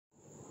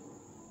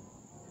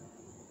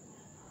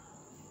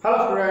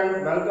Hello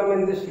student, welcome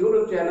in this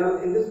YouTube channel.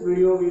 In this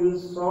video we will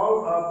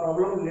solve a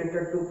problem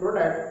related to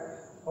product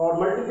or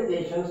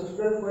multiplication. So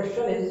student,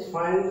 question is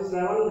find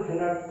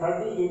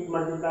 738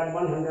 multiplied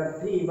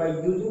 103 by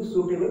using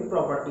suitable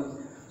properties.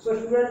 So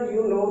student,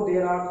 you know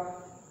there are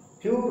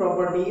few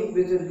properties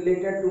which is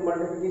related to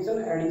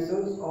multiplication,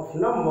 additions of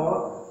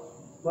number.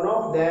 One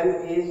of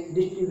them is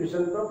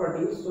distribution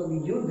property. So we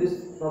use this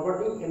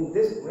property in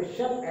this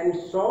question and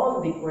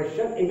solve the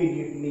question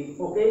immediately.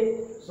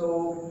 Okay,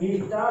 so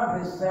we start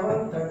with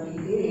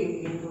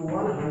 738 into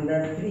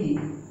 103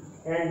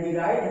 and we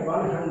write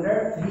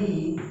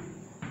 103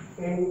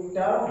 in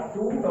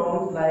two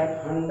terms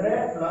like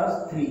 100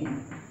 plus 3.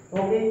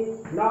 Okay,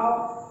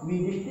 now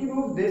we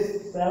distribute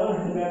this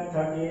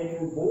 738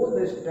 to both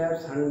the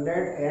steps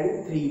 100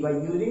 and 3 by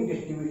using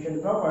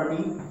distribution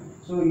property.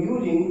 So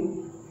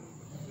using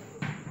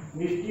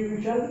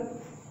distribution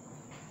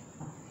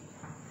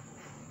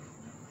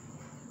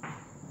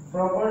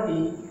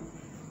property,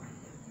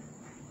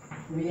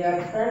 we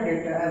expand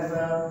it as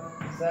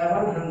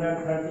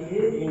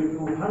 738 into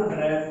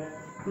 100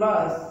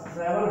 plus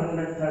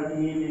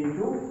 738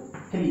 into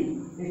 3.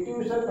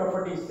 Distribution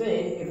property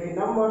say if a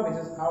number which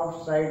is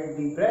outside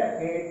the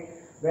bracket,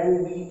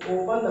 when we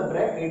open the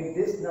bracket,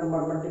 this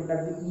number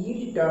multiplies with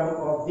each term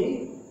of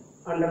the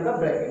under the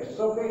brackets.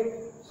 Okay,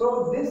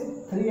 so this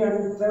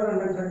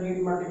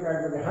 738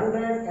 multiplied by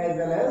 100 as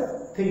well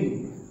as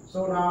 3.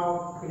 So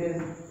now it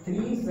is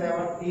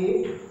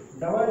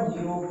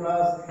 37800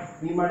 plus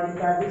we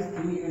multiply this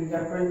 3 is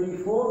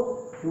 24,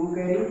 2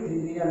 carry,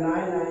 3 is 9,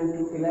 9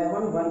 to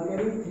 11, 1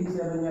 carry, 3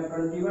 7 is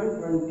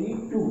 21,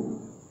 22.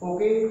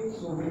 Okay,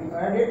 so we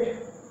add it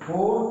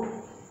 4,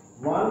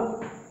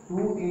 1,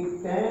 2,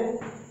 8, 10,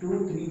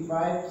 2, 3,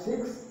 5,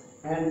 6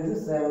 and this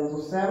is 7.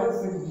 So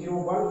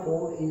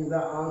 76014 is the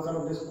answer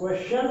of this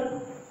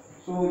question.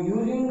 So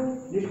using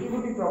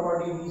distributive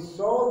property we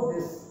solve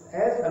this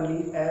as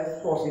early as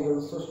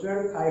possible. So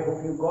student, I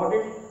hope you got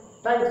it.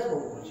 Thanks for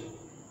watching.